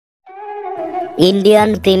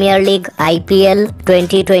Indian Premier League IPL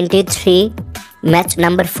 2023 Match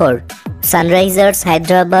number 4 Sunrisers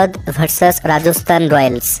Hyderabad vs Rajasthan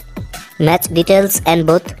Royals. Match details and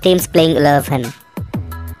both teams playing 11.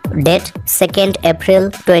 Date 2nd April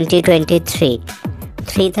 2023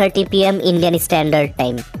 3:30 PM Indian Standard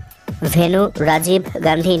Time. Venue Rajiv,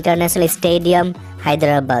 Gandhi International Stadium,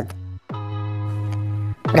 Hyderabad.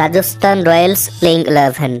 Rajasthan Royals playing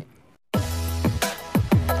 11.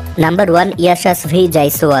 Number 1 Yashasvi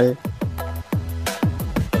Jaiswal.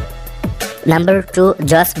 Number 2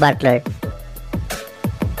 Jos Buttler.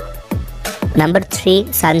 Number 3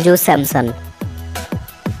 Sanju Samson.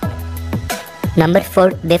 Number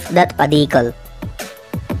 4 Devdutt Padikkal.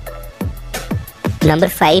 Number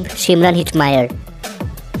 5 Shimron Hetmyer.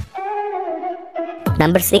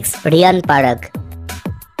 Number 6 Riyan Parag.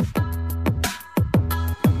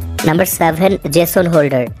 Number 7 Jason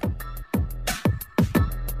Holder.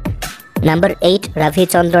 Number 8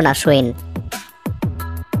 Ravichandran Ashwin.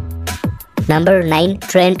 Number 9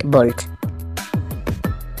 Trent Boult.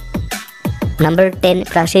 Number 10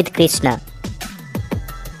 Prasidh Krishna.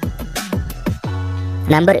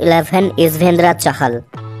 Number 11 Yuzvendra Chahal.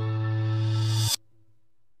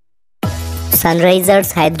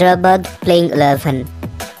 Sunrisers Hyderabad playing 11.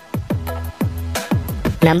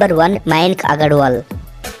 Number 1 Mayank Agarwal.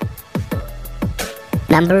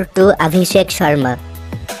 Number 2 Abhishek Sharma.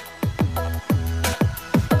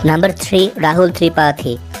 Number 3 Rahul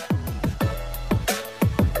Tripathi.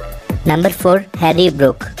 Number 4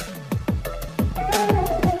 Brook.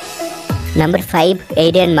 Number 5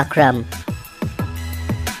 Aiden Markram.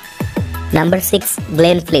 Number 6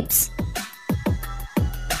 Phillips.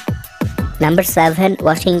 Number 7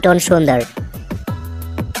 Washington Sundar.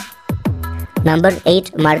 Number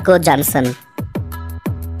 8 Jansen.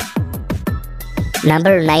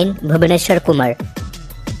 Number 9 Bhuvneshwar Kumar.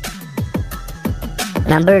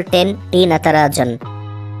 Number 10 Natarajan.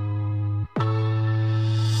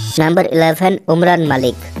 Number 11 Umran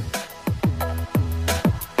Malik.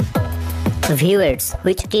 Viewers,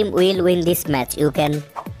 which team will win this match? You can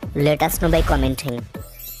let us know by commenting.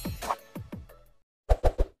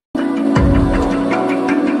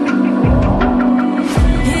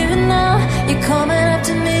 Even now, you're coming up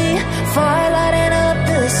to me, fire lighting up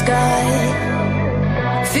the sky.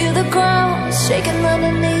 Feel the ground shaking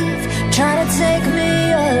underneath, trying to take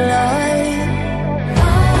me alive.